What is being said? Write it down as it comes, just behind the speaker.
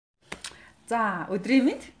За,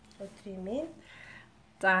 өдрийн мэнд. Өдрийн мэнд.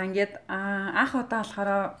 За, ингээд анх удаа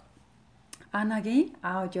болохоор Анагийн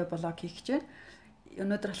аудио блог хийх гэж байна.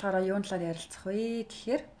 Өнөөдөр болохоор юун талаар ярилцах вэ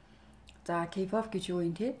гэхээр за, кпоп гэж юу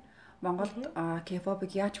юм те? Монголд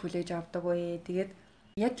кпопыг яаж хүлээж авдаг вэ? Тэгээд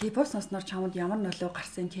яг кпоп сонсноор чамд ямар нөлөө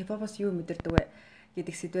гарсан, кпопоос юу мэдэрдэг вэ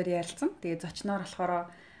гэдэг сэдвээр ярилцсан. Тэгээд зочноор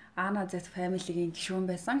болохоор Ana Z Family-гийн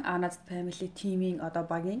гишүүн байсан. Ana Z Family team-ийн одоо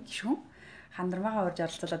багийн гишүүн Хандармаагаа урьж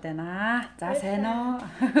оролцуулаад байна. За, сайн уу?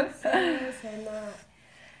 Сайн уу.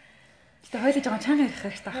 Гэтэ хоёул жоохон чанга ярих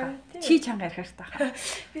хэрэгтэй хаа. Чи чанга ярих хэрэгтэй хаа.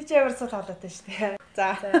 Би ч ямар сул болоод байна шүү дээ.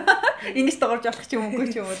 За. Ингэж дуурж болох ч юм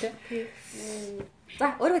уугүй ч юм уу те.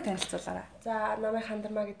 За, өөрөө танилцуулаарай. За, намайг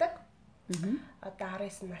Хандармаа гэдэг. Одоо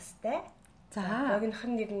 19 настай. За. Богинох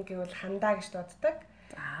нь нэр нь гэвэл Хандаа гэж дууддаг.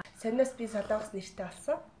 За. Сониос би Солонгос нэртэй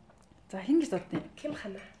болсон. За, хин гэж дууддаг? Ким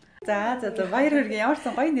Хана. За, баяр хүргэе. Ямар ч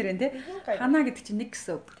гоё нэр энэ те. Ханаа гэдэг чинь нэг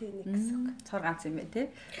гэсэн үг. Тийм, нэг гэсэн үг. Цор ганц юм байна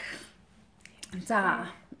те. За,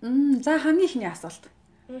 хамгийн ихний асуулт.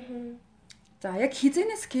 За, яг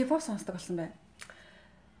хизэнээс кпоп сонсдог болсон бай.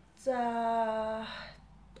 За,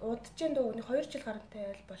 удажийн дөө 2 жил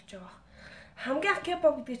гарантай болж байгаа. Хамгийн анх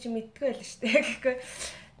кпоп гэдэг чинь мэддгүй байл шүү дээ.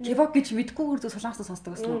 Гэхдээ кпоп гэж мэдгүйгээр зөв солонгост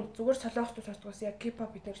сонсдог байсан уу? Зүгээр солонгост сонсдог байсан. Яг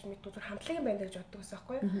кпоп бид нар ч мэддгүй зүгээр хамтлагийн банд гэж боддог байсан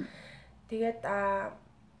байхгүй юу? Тэгээд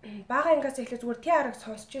бага ингээс эхлээ зүгээр тий арга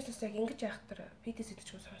сонсч байснаас яг ингэж яах тэр BTS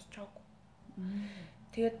хэлчихгүй сонсч байгаагүй.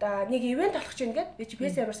 Тэгээд нэг ивент болох гэж ингээд би чи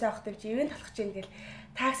PS ямарсаа авахтай би чи ивент болох гэж ингээд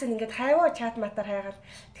таксид ингээд хайваа чат матаар хайгаал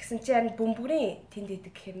тэгсэн чи харин бөмбөрийн тэнд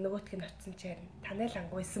идэг гэхээр нөгөөтг нь очсон чи харин танай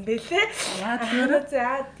лангуйсан бэлээ. Аа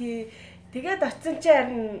за тий. Тэгээд очсон чи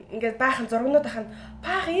харин ингээд баахан зургнууд ахын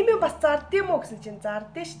баах ийм юм бас зардд юм уу гэсэн чинь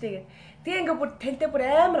зарддээ штэ гэдэг. Тэгээ ингээд бүр тантай бүр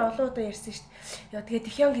амар олон удаа ярьсан штэ. Яа тэгээ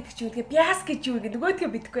Тэхён гэдэг чи юу тэгээ биас гэж юу гэдэг нөгөөдгөө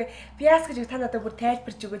бидэхгүй. Биас гэж та надад бүр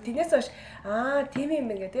тайлбарч өгөө. Тинээс хойш тийм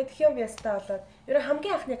юм ингээд тэгээ Тэхён биастай болоод ерөө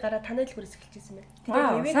хамгийн анхны гараа танай л хүрээс эхэлчихсэн байна.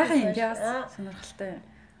 Тэгээ сайхан юм биас сонирхолтой.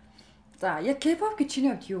 За, яг кпоп гэж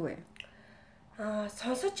чиний хувьд юу вэ?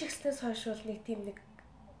 Сонсож эхэлснээс хойш бол нэг тийм нэг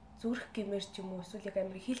зүрх гэмээр ч юм уу эсвэл яг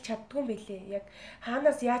амар хэлж чаддгүй юм билээ. Яг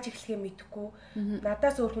хаанаас яаж эхлэхээ мэдэхгүй.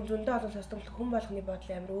 Надаас өөр хүн зөндөө олон сонсдог хүн болгоны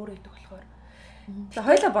бодол амар өөр өгдөг болохоор. За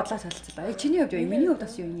хоёлаа бодлоо солилцлаа. Яг чиний хувьд юу? Миний хувьд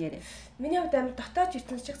бас юу юм яриа? Миний хувьд амар дотоод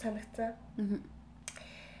ертөнц шиг санагцсан.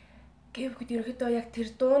 Гэвч ерөөхдөө яг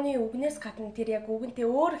тэр дууны үгнээс гадна тэр яг үгэнтэй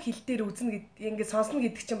өөр хэл дээр үзнэ гэдэг ингээд сонсно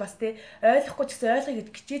гэдэг чинь бас тий ойлгохгүй ч гэсэн ойлгоё гэж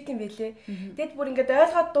хичээт юм байлээ. Тэгэд бүр ингээд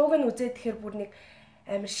ойлгоод дууг нь үзээд тэгэхээр бүр нэг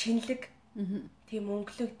амар шинэлэг тийм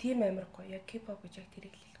өнгөлөг тийм амар гоё яг кпоп гэж яг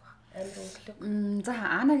тэрийг хэлэх баг. Амар өнгөлөг. За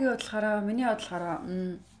Анагийн бодлохоор миний бодлохоор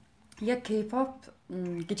яг кпоп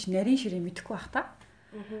гэж нарийн ширээ мэдэхгүй бах та.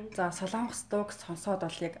 За солонгос дууг сонсоод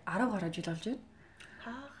бол яг 10 гаруй жил болж байна.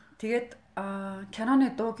 Тэгээд киноны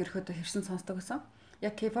дууг ерөөдөө хэрсэн сонсдог гэсэн.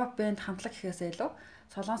 Яг кпоп бэнд хамтлаг гэхээсээ илүү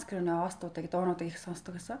солонгос киноны оостуудыг дуунуудыг их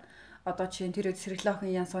сонсдог гэсэн. Одоо чинь тэр Сэргэлоохын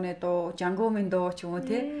Янсууны дуу, Жангумын дуу ч юм уу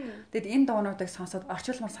тий. Тэгэд энэ дуунуудыг сонсоод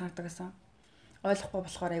орчуулмар санагддаг гэсэн. Ойлгохгүй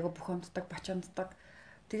болохоор айгу бухимддаг, бачимддаг.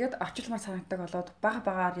 Тэгээд орчуулмар санагддаг болоод бага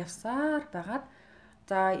багаар явсаар байгаад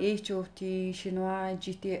за HOT, Shinwa,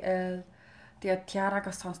 GTL тэгээд Tiara-г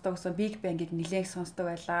сонсдог гэсэн Big Bang-ыг нэлээд сонсдог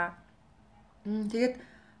байлаа. Тэгээд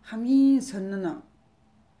хамгийн сонин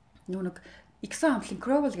нэг X амплын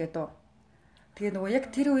Crowell гэдэг. Тэгээд нөгөө яг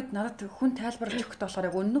тэр үед надад хүн тайлбарлаж өгөх болохоор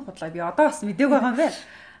яг өннөх бодлоо би одоо бас мдэггүй байгаа юм байна.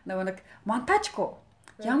 Нөгөө нэг монтажгүй.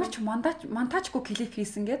 Ямар ч монтажгүй клип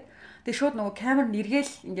хийсэн гээд тэгээд шууд нөгөө камер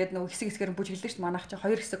нэргээл ингээд нөгөө хэсэг хэсгээр бүжиглдэг шүү дээ. Манайх чи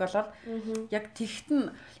хоёр хэсэг болоод яг тэгт нь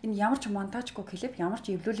энэ ямар ч монтажгүй клип, ямар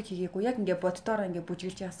ч эвлүүлэг хийгээгүй яг ингээд боддороо ингээд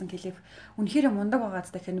бүжиглж яасан клип үнэхээр мундаг байгаа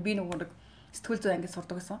зү тэгэхээр би нөгөө нэг сэтгүүл зүй ангид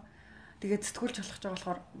сурдаг гэсэн. Тэгээд сэтгүүлч болох ч байгаа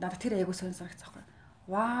болохоор надад тэр айгуу сонир санагцсан байхгүй.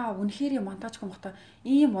 Вау, үнэхээр монтажгүй мохтой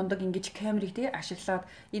ийм мундаг ингэж камерыг тий ашиглаад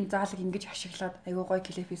энэ заалыг ингэж ашиглаад айгуу гоё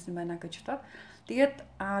клип хийсэн байна гэж бодоод тэгээд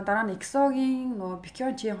дараа нь EXO-гийн нөгөө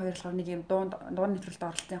Бикён Чин хоёр болохоор нэг юм дуун нэвтрүүлэлт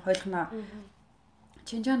оролцсон хоёулахнаа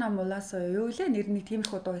Чинжана Муласо юу лээ нэр нэг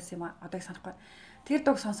тиймэрхүү дуу байсан юм а одоо их санахгүй. Тэр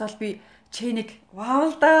дууг сонсоод би Чэнийг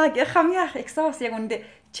вау л да гэх хамгийн EXO-с яг үндэ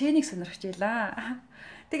Чэнийг сонирхож байлаа.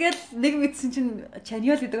 Тэгэл нэг мэдсэн чинь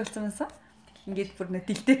Чаниол гэдэг болсон юмсан. Ингээд бүр нэг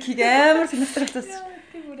дэлдэхийг амар сонирхолтой болсон.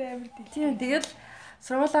 Тийм бүр амар дэлдэг. Тийм тэгэл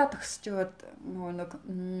сургуулаа төгсч өгөөд нөгөө нэг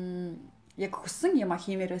яг хүссэн юм а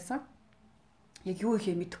хиймээр байсан. Яг юу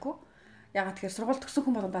ихээ мэдэхгүй. Ягаад тэгэхээр сургууль төгсөн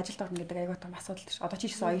хүн болгонд ажилд орно гэдэг аягүй том асуудал шүү. Одоо чи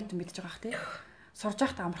ч гэсэн оюутан мэдж байгаа х тий. Сурж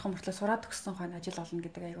байхдаа амархан мөртлөө сураад төгссөн хойно ажил олно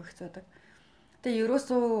гэдэг аягүй хэцүүдэг. Тэгээ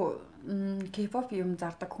ерөөсөө кпоп юм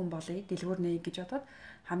зардаг хүн болъё, дэлгүүр нэй гэж бодоод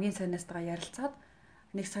хамгийн сайнастайгаа ярилцаад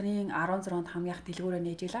нэг сарын 16-нд хамгийн их дэлгүүрээ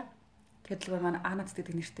нээж илаа. Тэгэхээр дэлгүүр маань Ana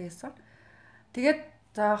гэдэг нэртэй байсан. Тэгээд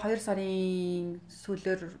За 2 сарын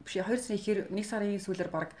сүүлээр биш 2 сарын ихэр 1 сарын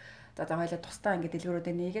сүүлээр баг за хоёлаа тусдаа ингээд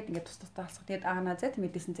дэлгүүрүүдээ нээгээд ингээд тусдаа алсах. Тэгээд Ана Z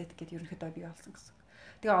мэдээсэн Z гэдэг ерөнхийдөө бий болсон гэсэн.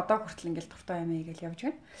 Тэгээ одоо хүртэл ингээд дуртай юм ээ гэж явж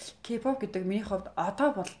байна. K-pop гэдэг миний хувьд одоо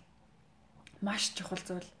бол маш чухал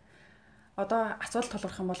зүйл. Одоо асуудал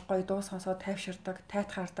тулгарх юм бол гоё дуу сонсоод тайвширдаг,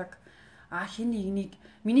 тайтгаардаг. Хин нэгнийг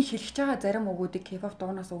миний хэлж байгаа зарим өгүүдийг K-pop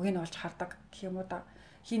дуунаас үгийг нь олж хардаг гэх юм уу да.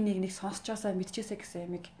 Хин нэгнийг сонсчоосаа мэдчихээсэ гэсэн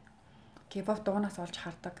юмыг K-pop дуунаас олж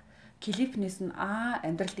хардаг. Клипнээс нь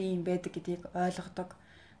амьдрал ийм байдаг гэдгийг ойлгодог.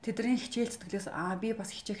 Тэдний хичээл зүтгэлээс би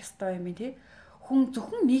бас хичээх ёстой юм тий. Хүн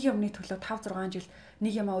зөвхөн нэг юмны төлөө 5 6 жил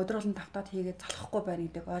нэг юм өдрөөлн тавтаад хийгээд залхахгүй байна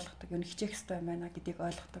гэдгийг ойлгодог. Юу хичээх ёстой юм байна гэдгийг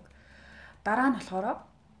ойлгодог. Дараа нь болохоор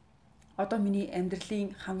одоо миний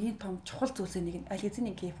амьдралын хамгийн том чухал зүйлсийн нэг нь аль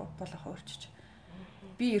хэзээ K-pop болох өөрчиж.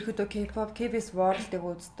 Би ерөөдөө K-pop, KBS World-ыг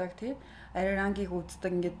үздэг тий. Арирангийг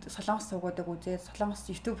үздэг ингээд солонгос суугуудыг үзээд солонгос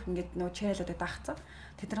YouTube ингээд нөө чанелуудыг дагцсан.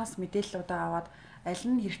 Тэднээс мэдээллүүдээ аваад аль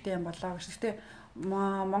нь хэрэгтэй юм болоо гэж. Гэхдээ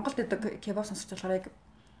Монголд идэг K-pop сонсогч болохоор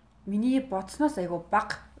миний бодсноос айгүй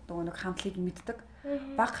баг нөгөө нэг хамтлагийг мэддэг.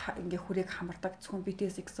 Баг ингээ хүрээг хамардаг. Зөвхөн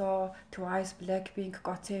BTS, EXO, Twice, Blackpink,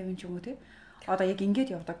 GOT7 ч юм уу тий. Одоо яг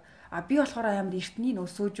ингээд явдаг. Би болохоор амар эртний нөө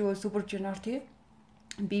Suju, Super Junior тий.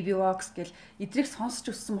 BB-Box гэл эдрийг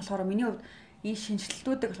сонсч өссөн болохоор миний хувьд энэ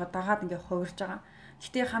шинжилтүүдийг болохоор дагаад ингээ хувирж байгаа.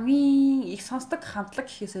 Гэтэ хамгийн их сонсдог хамтлаг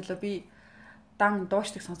гэхээс илүү би дан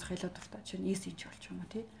дуучдыг сонсох илүү дуртай. Жишээ нь ESC болж юм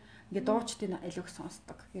уу тий. Ингээ дуучдын айлууг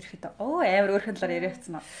сонсдог. Ерөөхдөө амар өөрхөн талаар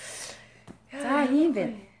яриагцсан аа. За ийм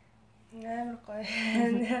байна. Амар гоё.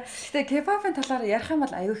 Гэтэ K-pop-ын талаар ярих юм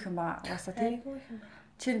бол аюу их юм аа. Угаасаа тий.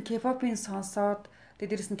 Чин K-pop-ын сонсоод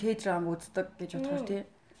дээрээс нь K-drama үздэг гэж бодохоор тий.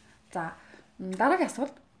 За дараагийн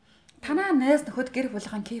асуулт. Танаа найз нөхөд гэр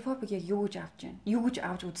бүлийнхэн K-pop-ыг яг юу гэж авч байна? Юу гэж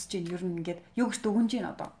авч үзэж байна? Ер нь ингээд юу гэж дүгнэж байна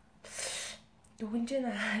одоо? Дүгнэж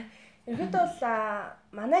байна. Ерөнхийдөө бол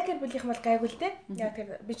манай гэр бүлийнх бол гайгүй л дээ. Яг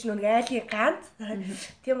тэр би ч нүг айлын ганц.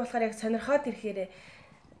 Тийм болохоор яг сонирхоод ирэхээр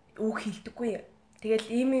үг хэлдэггүй.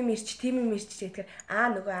 Тэгэл ийм ирч, тийм ирч гэхээр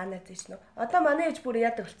нөгөө Ана зээч нөө. Одоо манай ээж бүр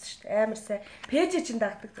яадаг болсон шүү дээ. Амар сайн пэйж чинь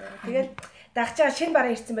дагдаг. Тэгэл дагч байгаа шинэ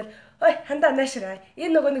бараа ирсэн байл. Ой хандаа наашраа.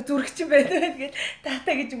 Энэ нөгөө нэг зүрхчин байна гэдгээл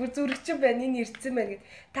таатаа гэж бүр зүрхчин байна. Энэ ирсэн байна гэд.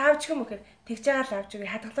 Таавч юм гэхээр тэгж байгаа л авч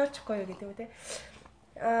өгье. Хадгалаачихгүй юу гэдэг үү те.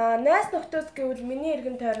 Найс нөхдөөс гэвэл миний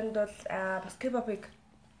эргэн тойронд бол бас K-pop-ыг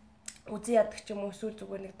үзэн яддаг ч юм уу эсвэл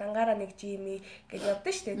зүгээр нэг дангаараа нэг жими гэж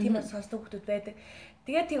явдсан шүү дээ. Тийм бас сонсдог хүмүүс байдаг.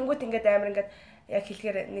 Тэгээд тэнгуут ингээд амар ингээд яг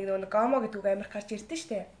хэлэхээр нэг нөгөө гомо гэдэг үг амар гарч ирдэ шүү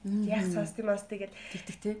дээ. Яг сонсдгийг мансдаг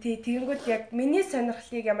гэдэг. Тий тэнгуут яг миний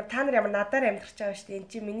сонирхлыг ямар та нар ямар надаар амьдрах байгаа шүү дээ. Энд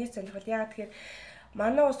чинь миний сонирхол яагаад тэгэхээр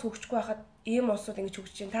манай ус хөгжихгүй байхад ийм улсууд ингэж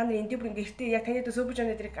хөгжиж байна. Та нар энд бүр ингээд эртээ яг таны Super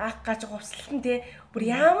Junior дэрэг аах гаж хувцалтан тий бүр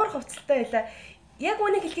ямар хувцалтай байлаа. Яг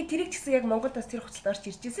үнийг хэлэхэд тэрийг ч гэсэн яг Монголд бас тэр хувцалт орж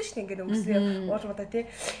ирж байсан шүү дээ. Ингээд өнгөсөн уурмуудаа тий.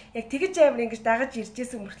 Яг тэгэж амар ингэж дагаж ирж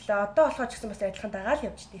байсан мөртлөө одоо болохоор ч гэсэн бас адилхан дагаал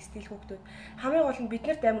явж дээ стил хүүхдүүд. Хамгийн гол нь бид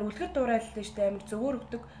нарт амар үлгэр дуурайллаа шүү дээ. Амар зөвөр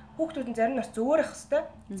өгдөг. Хүүхдүүд нь зарим нь бас зөвөр ах хэвээр.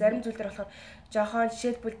 Зарим зүйлэр болохоор жоохон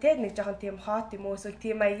жишээлбэл тий нэг жоохон тийм хот юм уу эсвэл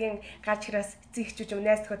тийм маягийн гарч храас эцэг эхчүүч юм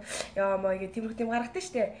найз төхөд яа маа гэх тиймэрхүү тийм гаргадаг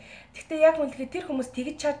шүү дээ. Гэхдээ яг үнэхээр тэр хүмүүс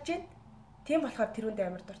тэгж чадж байна. Тийм болохоор тэрүүндээ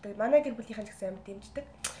амар дуртай. Манай гэр бүлийнхэн ч гэсэн амар дэмждэг.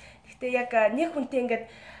 Гэтэ яг нэг хүнтэй ингээд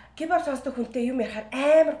K-pop сонсдог хүнтэй юм ярихаар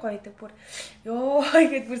амар гоё идэг бүр ёо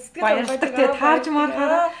гэд бүр сэтгэл гоёдаг таарж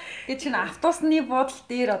мархаа гэж чинь автобусны буудлын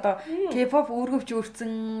дээр одоо K-pop өөргөвч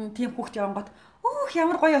өрцөн тийм хүүхд явангот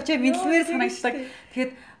ямар гоё очоо мэдлмээр санагддаг.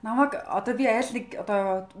 Тэгэхэд намайг одоо би айл нэг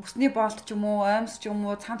одоо бүсний боолт ч юм уу, аймс ч юм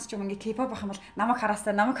уу, цамц ч юм ингээ K-pop ах юм бол намайг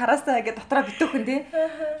хараасаа гэж дотроо битүүхэн тий.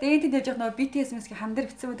 Тэгээд энэ дээр нөгөө BTS-ийн хан дээр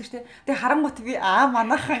битсэн байдаг шүү дээ. Тэгээд харангуут би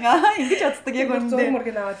манайхан ингэж боддог яг үнэндээ. Зурмөр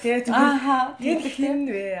гэнэ тий. Тэр хин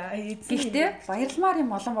вэ? Гэхдээ баярламаар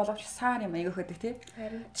юм олон боловч саар юм айгүйх байдаг тий.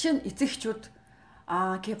 Жишээ нь эцэг эхчүүд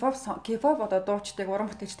K-pop одоо дуучдаг, уран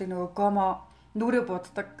бүтээлчдэг нөгөө гомо нүрээ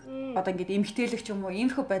буддаг одоо ингээд эмгтээлэг ч юм уу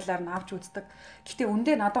иймэрхүү байдлаар нь авч үздэг. Гэхдээ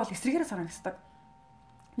үндэ надад бол эсрэгээр санагддаг.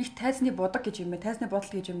 Нэг тайзны будаг гэж юм бэ? Тайзны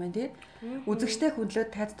бодол гэж юм байна тий. Үзэгчтэй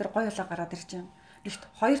хүндлээд тайз дээр гоё болоо гараад ирж байна. Нэгт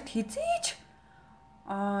хоёрт хизээч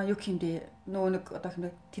юу хэмдэ нөгөө нэг одоо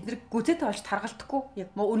хэмдэ тэдний гүзээтэй болж таргалтдаггүй. Яг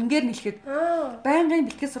үнгээр нэлэхэд байнгын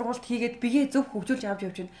бэлтгэл сургалт хийгээд биеэ зөв хөгжүүлж авч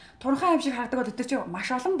явж байна. Турхан аим шиг харагддаг бол өдөр чинь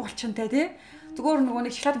маш олон болчихонтэй тий. Зүгээр нөгөө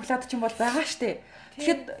нэг шоколад ч юм бол байгаа штэ.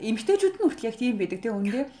 Тэгэхэд эмгтээчүүд нь хүртэл яг тийм байдаг тий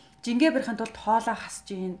үндэ жингээ барихын тулд хоолоо хасж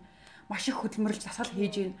гин маш их хөдөлмөрлж засал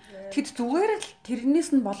хийж гин. Тэгэд зүгээр л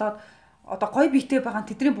тэрнээс нь болоод одоо гой биетэй байгаа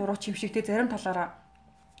тэдний буруу ч юм шиг тий зарим талаараа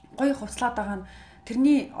гой хувцлаад байгаа нь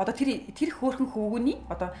тэрний одоо тэр хөөрхөн хөвгөний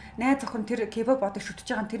одоо найз охин тэр K-pop бодож шүтж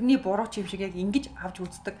байгаа тэрний буруу ч юм шиг яг ингэж авч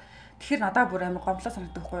үздэг. Тэгэхээр надад бүр амар гомдлоо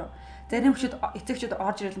санагддаг хгүй юу. Зарим хүчид эцэгчүүд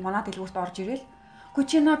орж ирэл манай дэлгүүрт орж ирэл Гү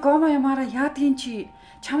чи на гома ямаараа яадгийн чи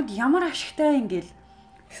чамд ямар ашигтай юм гээл.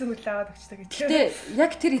 Эсвэл аваад өгчтэй гэж. Гэтэ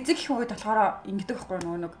яг тэр эцэг их үед болохоор ингэдэг байхгүй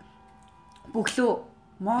нөгөө нэг бөглөө,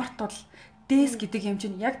 мортол, дээс гэдэг юм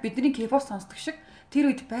чинь яг бидний кпоп сонсдог шиг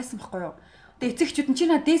тэр үед байсан байхгүй юу? Тэгээ эцэгчүүд нь чи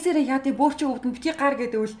на дээсээрээ яадын бөөрчөө өвдөн бити гар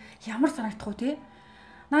гэдэг үл ямар санагдах вэ те?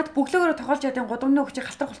 Наад бөглөөгөөрөө тоглож ядын гудамны өгч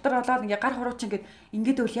халтар болоод ингээ гар хурууч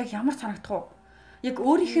ингээд үл яг ямар санагдах вэ? Яг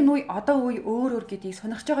өөрийнх нь үе одоо үе өөр гэдгийг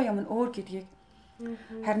сонирхож байгаа юм нь өөр гэдгийг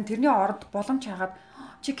харин тэрний оронд боломж хагаад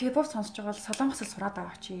чи кпоп сонсож байгаа бол солонгосоор сураад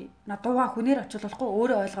аваач. На дууга хүнээр очлуулахгүй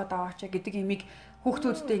өөрөө ойлгоод аваач гэдэг имийг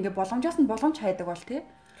хүүхдүүдтэй ингээ боломжоос нь боломж хайдаг бол тий.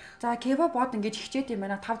 За кпоп бод ингээ хичээд юм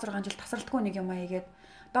байна 5 6 жил тасралтгүй нэг юм аягээд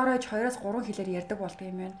дооройж 2-3 хэлээр ярьдаг болд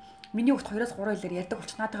юм байна. Миний хүүхд 2-3 хэлээр ярьдаг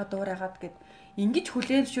болчихнаатайгаа дуурайгаад гэд ингэж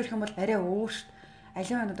хүлээн зөвшөөрөх юм бол арай өөр шүү.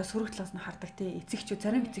 Аливаа надаа сөрөг талаас нь хардаг тий. Эцэгчүүд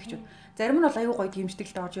зарим эцэгчүүд зарим нь бол аюу гоё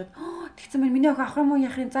дэмждэгтэй орж иод тэгсэн мэн миний охин авах юм уу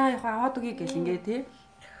яхин за явах аваад үгүй гэл ингээ тий.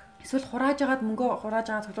 Эсвэл хурааж агаад мөнгө хурааж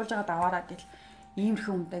агаад цуглуулж агаад аваараа гэл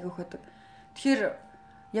иймэрхүү юмд аягүй хөдөг. Тэгэхээр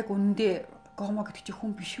яг үнэндээ гомо гэдэг чи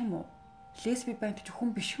хүн биш юм уу? Лесби байна гэж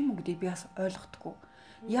хүн биш юм уу гэдгийг би бас ойлгохгүй.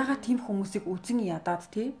 Ягаад тийм хүмүүсийг үзэн ядаад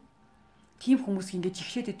тий? Тийм хүмүүс ингэж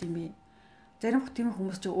ихшээд идэм бэ? Зарим тийм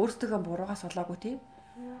хүмүүс ч өөрсдөө буруугаас олоогүй тий?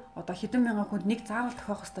 Одоо хэдэн мянган хүнд нэг заавал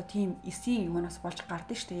тохиох хэвээр тийм эсийн юмнаас болж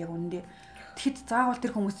гардаг шүү дээ яг үнэндээ. Тэгэхэд заавал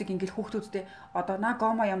тэр хүмүүсийг ингээл хүүхдүүдтэй одоо на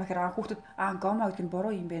гомо юм хэрэг хүүхдүүд гомо гэдэг нь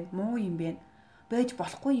буруу юм бэ, муу юм бэ, байж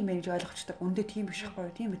болохгүй юм бэ гэж ойлгочдаг. Үндэ тийм биш байхгүй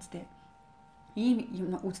юу? Тийм үстэй. Ийм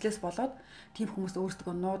юм үзлээс болоод тийм хүмүүс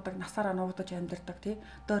өөрсдөө нуудаг, насаараа нуудаж амьдардаг, тий?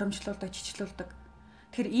 Доромжлуулдаг, чичлүүлдэг.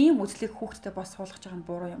 Тэгэхээр ийм үзлийг хүүхдтэй бас суулгаж байгаа нь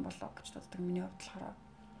буруу юм болоо гэж боддог миний хувьд болохоор.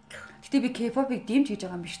 Гэтэ би кпопыг дэмж хийж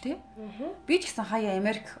байгаа юм биш тий? Би ч гэсэн хаяа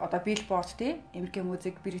Америк одоо Billboard тий? Америкийн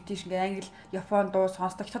музик, British ингээ англи, Япон дуу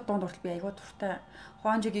сонсдог хятад дуунд хүртэл би аягүй дуртай.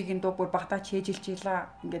 Хуанжигийн дуу бүр багтаа чийжилж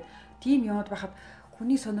ийла. Ингээд тийм юмуд байхад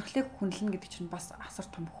хүний сонирхлыг хүнлэнэ гэдэг чинь бас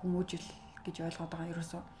асар том хүмүүжил гэж ойлгоод байгаа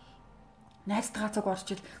ерөөсөө. Найзтайгаа цуг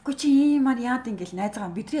орчил. Үгүй чи иймар яад ингээл найзгаа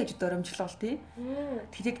бидний ажид оромжлол тий?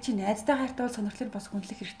 Тэгэхээр чи найзтай хайртай бол сонирхлыг бас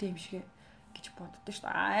хүнлэх хэрэгтэй юм шиг гэж боддоо шүү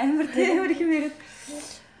дээ. Амар тийм их юм яриад.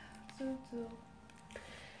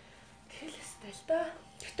 Тэгэлэстэй л да.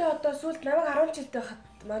 Гэтэ одоо сүүлд намайг 10 жилдээ хат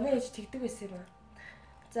манай ээж тэгдэг байсан юм аа.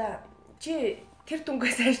 За чи тэр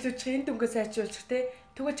дүнгээс хайжруулчих, энэ дүнгээс хайжруулчих те.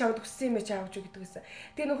 Тэгвэл чамд хүссэн юм чи авч юу гэдэг байсан.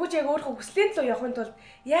 Тэгээ нөхөж яг өөрөө хүслийн төлөө явахын тулд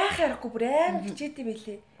яах аргагүй бүр амар хичээд юм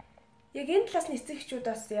билээ. Яг энэ талаас нь эцэг эхчүүд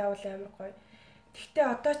бас яавал амар гоё. Гэхдээ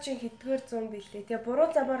одоо чинь хэдгээр 100 билээ. Тэгээ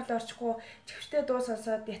буруу замаар л орчихгүй чивчтэй дуу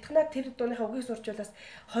сонсоод ятгнаа тэр дууныхаа үгийг сурчулаас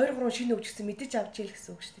 2 3 шинэ үг гэсэн мэдэж авч ийл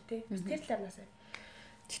гэсэн үг шүү дээ, тий. Тэр талаас нь.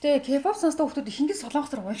 Гэтэ кпоп сонсдог хүмүүс ихэнх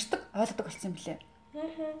солонгосоор уншдаг, ойлгодог болсон юм билээ.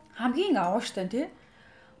 Хамгийн авууштай тий.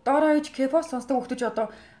 Доороо иж кпоп сонсдог хүмүүс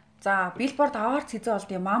одоо за Billboard Awards хийзээ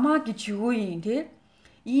болд юм. Мама гэж юу юм тий.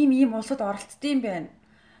 Ийм улсад оролцсон юм байна.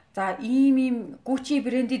 За ийм Gucci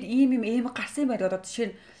брэндэд ийм гарсан юм байна. Одоо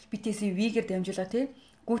жишээ нь BTS-ийн V-гээр дамжуулаа тий.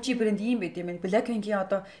 Gucci брэнд ийм байд юм байна. Blackpink-ийн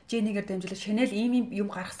одоо Jennie-гээр дамжуулаа Chanel ийм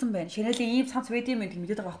юм гаргасан байна. Chanel-ийн ийм цамц байд юм байна гэж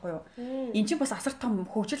мэдээд байгаа байхгүй юу? Энд чинь бас асар том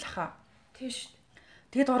хөгжил хаа. Тийш.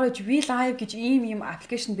 Тэгэд орооч V Live гэж ийм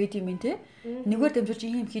аппликейшн байд юм байна тий. Нэгээр дамжуулж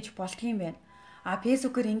ийм хийж болдгийм байна.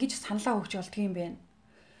 Facebook-ээр ингэж саналаа өгч болдгийм байна.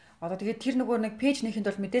 Одоо тэгээд тэр нөгөө нэг пэйж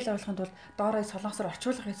нэхэнд бол мэдээлэл оруулахын тулд доороо солонгосоор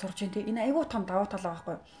орчуулгыг сурж ин тий. Энэ айгүй том давуу тал байгаа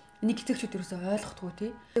байхгүй юу? Энийг эцэгчүүд ерөөсөй ойлгохгүй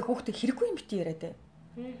тий. Хүүхдээ хэрэггүй юм бити яриад ээ.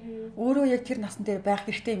 Өөрөө яг тэр насн дээр байх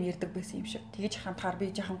хэрэгтэй юм ярьдаг байсан юм шиг. Тэгэж хандахаар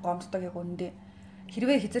би жоохон гомддог яг үнэндээ.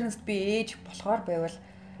 Хэрвээ хизээрнээс би ээж болохоор байвал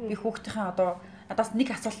би хүүхдийнхээ одоо надаас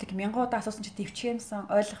нэг асуултыг 1000 удаа асуусан чи төвчих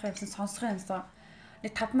юмсан, ойлгох юмсан, сонсох юмсан.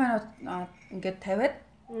 Нэг 5 минут ингээд тавиад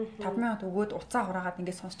 5 минут өгөөд уцаа хураагаад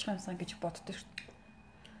ингээд сонсчих юмсан гэж боддог шүү дээ.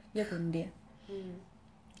 Яг үнэндээ.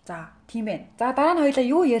 За, тийм байна. За дараа нь хоёлаа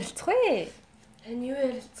юу ярилцах вэ? Тань юу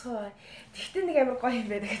ярилцах вэ? Тэгтээ нэг амар гоё юм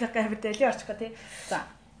байдаг. Амар дэлий орчих гоо тий. За.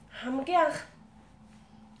 Хамгийн анх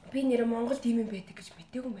би нэр Монгол тийм юм байдаг гэж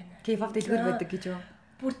мэдээгүй юм байна. K-pop дэлгүүр байдаг гэж юу?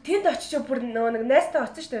 Бүр тэнд очиж бүр нэг найзтай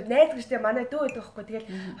оцсон шүү дээ. Найз гэжтэй манай дүү байдаг байхгүй.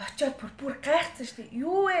 Тэгэл очиод бүр гайхсан шүү дээ.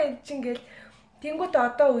 Юу вэ чин гэл тэнгууд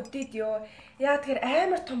одоо өдөөд ёо. Яа тэгэхээр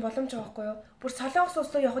амар том боломж байгаа байхгүй юу? Бүр солонгос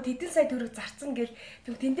улс руу явхад хэдэн сая төгрөг зарцсан гэл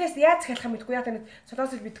тэндээс яаж захиалах юм мэдгүй. Яа тэр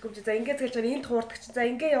солонгос ил бидэхгүй чи. За ингээд захиалж байгаа энд хуурдаг чи. За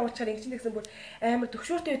ингээд явуулчаар ингэж нэгсэн бүр амар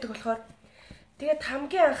төгшөөртэй байдаг болохоор тэгээд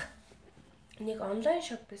хамгийн анх нэг онлайн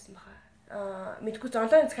шоп байсан баха. Мэдгүй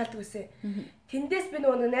онлайн захиалдаг байсан. Тэндээс би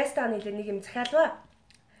нөгөө найзтайгаа нийлээ нэг юм захиалваа.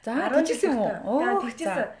 За тэгчихсэн юм уу? Аа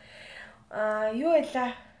тэгчихсэн. Юу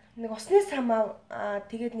байлаа? Нэг усны самаа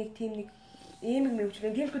тэгээд нэг тийм нэг эмэг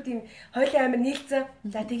мөвжлэн тиймгүй тийм хоёлын амир нийлцэн.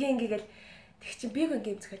 За тэгээ ингээгээл тэг чи биг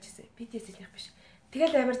гейм захиалж ирсэн. BTS-ийнх биш.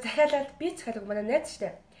 Тэгэл амир захиалаад би захиалаг манай найз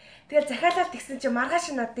штэ. Тэгэл захиалаад тэгсэн чи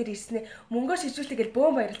маргааш над дээр ирснэ. Мөнгөө шижүүлдэг гэл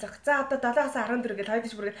бөөм баярлах. За одоо 7-аас 14 гэл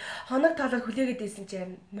хойдож бүргээд хоног тоолоод хүлээгээд ийсэн чи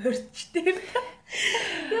морьчтэй.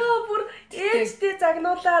 Яа бүр ээжтэй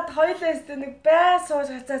загнуулаад хоёлаас нэг бай сууж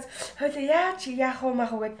хацаас хоёлоо яах уу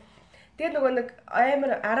маах уу гэд. Тэгээ нөгөө нэг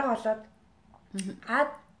амар арга олоод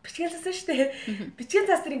бичгийн цаас шүү дээ. Бичгийн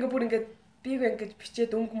цаас тэр ингээ бүр ингээ биг ингээд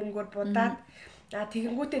бичээд өнгө мөнгөөр будаад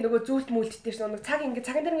тэгэнгүүтээ нөгөө зүйлт мүлдтэй ш нэг цаг ингээ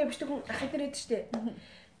цаган дээр ингээ бичдэг хүн ахын дээр байдаг шүү дээ.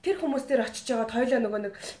 Тэр хүмүүс дээр очиж жагаад хоёлоо нөгөө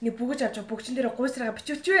нэг бүгэж авч бүгчин дээр гуйсрага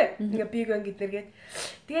бичүүлчихвэ. Ингээ биг өнгө гэдэргээд.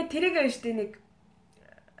 Тэгээд тэрийг шүү дээ нэг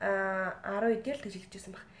 10 идэл гэж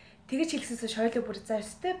хэлчихсэн баг. Тэгэж хэлсэнээс хоёлоо бүр заа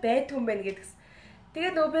өстэй байдгүй юм байна гэдгс.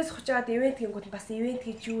 Тэгээд нөгөөс хочоод ивент хийнгүүт бас ивент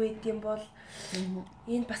хийж юу байд юм бол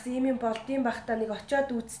энэ бас юм болдсон байх та нэг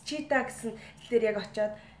очиод үзчихий та гэсэн тэр яг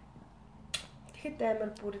очиод тэгэхэд амар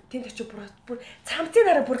бүр тэнд очиж бүр цамцын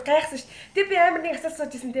дараа бүр гайхсан шүү дээ. Тэг би амар нэг асуулт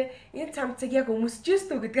сууж ирсэн те. Энэ цамцыг яг өмсөж юуст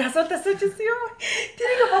үү гэдэг асуулт асууж ирсэн юм.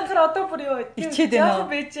 Тэрийг бодохоор одоо бүр юу жоох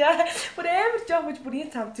байж бүр амар жоох гэж бүр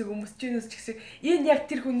энэ цамцыг өмсөж юус ч гэсэн энэ яг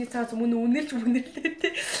тэр хүний цамц мөн үнэлж үнэлээ те.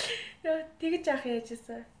 Тэгэж яах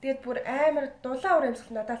яажсэн. Тэгээд бүр амар дулаан уур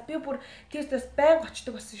юмсгал надад би бүр тиймээс байн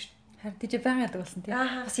очдөг болсон шүү дээ. Харин тийж байн яадаг болсон тийм.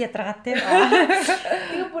 Бас ядаргаад тийм.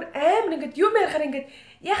 Тэгээ бүр амар ингээд юм ярихаар ингээд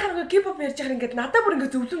яхаар кпоп ярьж байгаа ингээд надад бүр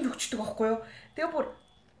ингээд зөвлөмж өгчдөг байхгүй юу. Тэгээ бүр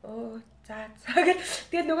за гэл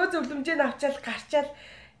тэгээд нөгөө зөвлөмжийг авчаал гарчаал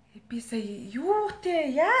би сая юу те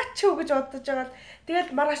яач юу гэж бодож байгаа. Тэгээд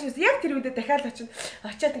маргааш нь яг тэр үедээ дахиад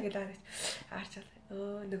очиад ингээд аарчаал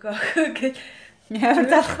нөгөө гэл ямар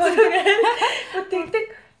залхсан.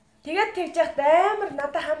 Тэгээд тэгж яхад амар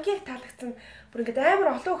надад хамгийн их таалагдсан бүр ингээд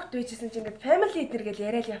амар олон хөлт байжсэн чинь ингээд family эднэр гэж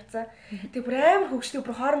яриад явцсан. Тэг бүр амар хөвгчтэй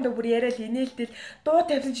бүр хоорондоо бүр яриад инээлдэл дуу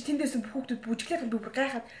тавьсан чи тэндээс хүүхдүүд бүжиглээд би бүр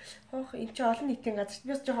гайхаад хоох эн чи олон нийтийн газар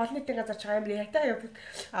би ч олон нийтийн газар ч амар ятаа явдаг.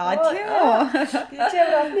 Тийм үү. Би ч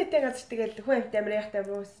амар олон нийтийн газар тэгэл хүн амт амар яхтай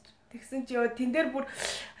буус. Тэгсэн чи ёо тэн дээр бүр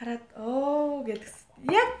хараад гэдгсэн.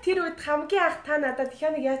 Яг тэр үед хамгийн анх та надад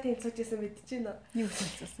ихэнх яаж тэнцэж байсан мэдчихэв нэ. Юу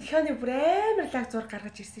хэлсэн. Ихэнх бүр амар лаг зураг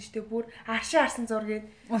гаргаж ирсэн шүү дээ. Бүр аршин арсан зургийг.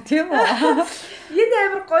 Тийм үү. Энэ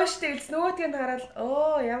амар гоё шүү дээ. Нөгөөдгийг хараад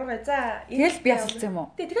ямар гоё. За тэгэл би асуулсан юм уу?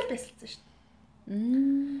 Тэгэл би асуулсан шүү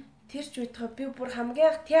дээ. Тэр ч үедээ би бүр хамгийн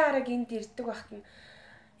анх тий хараг энд ирдэг багт нь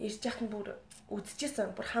ирж яхад нь бүр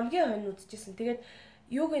үдчихсэн. Бүр хамгийн хойно үдчихсэн. Тэгээд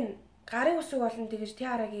юуг нь гарын үсэг болон тэгэж тий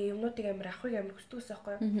харагийн юмнуудыг амар авахыг амар хүсдэг байсан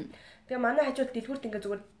байхгүй юу. Тэгээ манай хажууд дэлгүүрт ингээ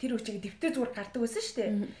зүгээр тэр үчиг дэвтэр зүгээр гардаг байсан шүү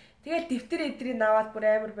дээ. Тэгээд дэвтэр эдрийг аваад бүр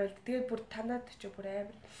амар байлд. Тэгээд бүр танаад ч бүр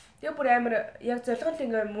амар. Тэгээ бүр амар яг зорилгонд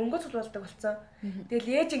ингээ мөнгө цуглуулдаг болсон.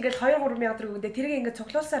 Тэгэл ээж ингээл 2-3 мянга төгрөг өгдөө тэрийг ингээ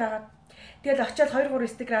цуглуулсаар агаад тэгэл очиод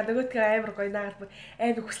 2-3 стикер нөгөөдгөө амар гоё наагаад бүр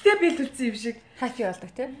амар хүстэй биелүүлсэн юм шиг хафи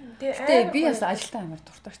болдог тийм. Гэтэ би бас ажилтаа амар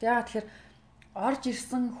дуртай шүү дээ. Ягаад тэгэхээр орж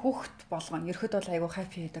ирсэн хүүхд болгон ерөөд бол айгу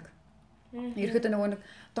хафи хийдэг. Ерөөд нөгөө нэг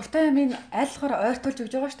дуртай амын айлхаар ойртуулж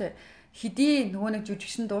өгж байгаа шүү дээ. Хэдий нөгөө нэг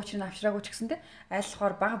жүжигчин дуучрын авчраагүй ч гэсэнтэй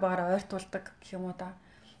айлхаар бага багаар ойртуулдаг гэх юм уу да.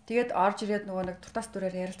 Тэгээд орж ирээд нөгөө нэг дуртаас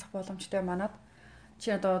дүрээр ярилцах боломжтой манад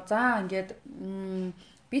чи одоо за ингээд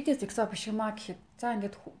BTS EXO биш юм аа гэхэд за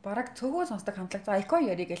ингээд бараг цөгөө сонсдог хамтлаг за icon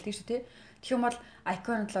яриг гээл тийм шүү тий. Тэгэх юм бол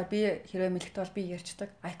icon талаар би хэрвээ мэлэгтэй бол би ярьцдаг.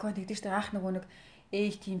 Icon тэгдэж шүү дээ анх нөгөө нэг A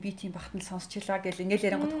team B team багтан сонсчлаа гэл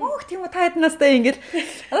ингээл ярингууд хөөх тийм үү та хэдэн настай ингээл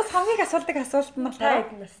бас хамгийн асуудаг асуулт нь болохоор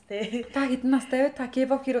хэдэн настай. Та хэдэн настай вэ? Та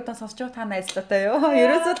кпоп хэрүүдэн сонсож байгаа та найзлаатай юу?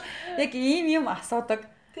 Ерөөсөө яг ийм юм асуудаг.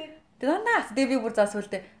 Тэгээд дандаа би бүр за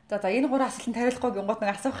сүлдээ за энэ гурван асуултанд хариулахгүй гингууд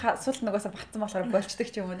нэг асуух асуулт нугасаа багтсан болохоор болчдөг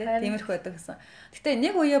ч юм уу тиймэрхүү байдаг гэсэн. Гэтэ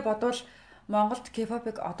нэг үе бодвол Монголд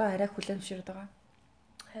кпопыг одоо арай хүлээмжширдэг байгаа.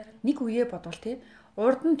 Харин нэг үе бодвол тий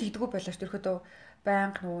урд нь тэгдэггүй байлаа ч тэрхүү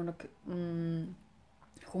байнга нөгөө нэг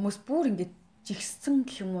хүмүүс бүр ингэж жигссэн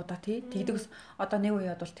гэх юм уу да тий тэгдэгс одоо нэг үе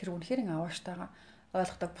бодвол тэр үнэхээр авааштайгаа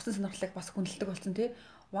ойлгохдаг бусан сонирхлыг бас хүндэлдэг болсон тий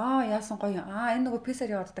вау яасан гоё энэ нөгөө писар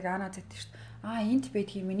явааддаг ана зэт шүү дээ энд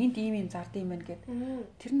байдаг юм энд ийм зард юм байна гэд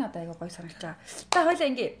тэр надад айгаа гоё санагчлаа та хоёлаа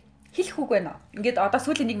ингэ хэлэх үг байна ингээд одоо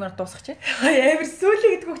сүүлийн 1 минут дуусгач амар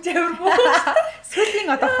сүүлийн гэдэг үг ч амар боо сүүлийн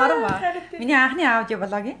одоо форм миний анхны аудио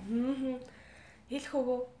блогийн хэлэх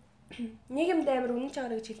үг нийгэмд амар үнэн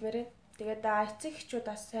чанар гэж хэлмээрээ тэгээд эцэг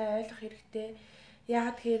эхчүүдээс сайн ойлгох хэрэгтэй.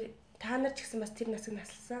 Яагаад тэгэхээр та нар ч гэсэн бас тэр насыг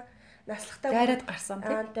наслахтаа дайраад гарсан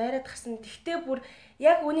тийм. Дайраад гарсан. Тэгтээ бүр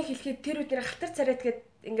яг үнийг хэлэхэд тэр үднэр халтар царайд гээд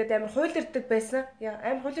ингээд амар хуйлэрдэг байсан.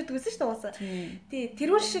 Амар хуйлэрдэг байсан шүү дээ уусаа. Тий,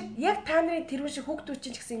 тэрүүн шиг яг та нарын тэрүүн шиг хүүхдүүд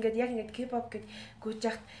чинь ч гэсэн ингээд яг ингээд кпоп гэж гүйж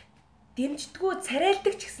яхад дэмждэггүй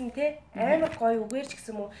царайлдаг ч гэсэн тий амар гоё үгээр ч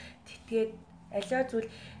гэсэн мө тэгээд аливаа зүйл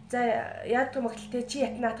за яадаг магадaltaй чи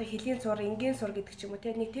ятнаатыг хэлийн сур, энгийн сур гэдэг ч юм уу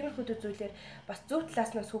те нэг тиймэрхүү зүйлээр бас зөв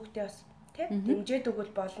талаас нь хүүхдээ бас те дэмжээд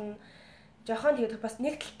өгвөл болно. жохон тэгээд бас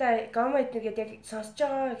нэг талтай гомма эднэгээд яг сонсож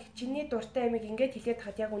байгаа чиний дуртай ямиг ингээд хэлээд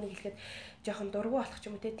хад яг үнийг хэлэхэд жохон дургу болох ч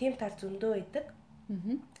юм уу тийм тал зөндөө байдаг.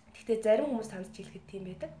 Гэхдээ зарим хүмүүс санаж хэлэхэд тийм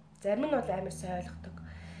байдаг. Зарим нь бол амар сайн ойлгодог.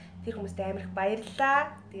 Тэр хүмүүст амар их баярлалаа.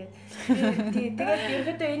 Тэгээд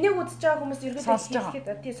ерөөдөө энийг үзэж байгаа хүмүүс ерөөдөө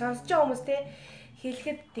хэлэхэд тий сонсож байгаа хүмүүс те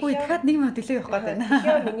хэлэхэд дахиад нэг мод төлөө явах гээд байна.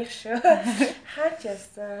 Яа минийх шүү. Хаач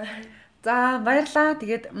явсан. За баярлалаа.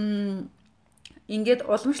 Тэгээд ингээд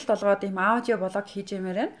уламжлалт болгоод ийм аудио блог хийж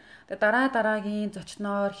ямаар байна. Тэгээд дараагийн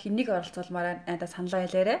зочноор хэнийг оролцуулмаар надад саналаа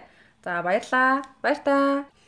хэлээрэй. За баярлалаа. Баяр таа.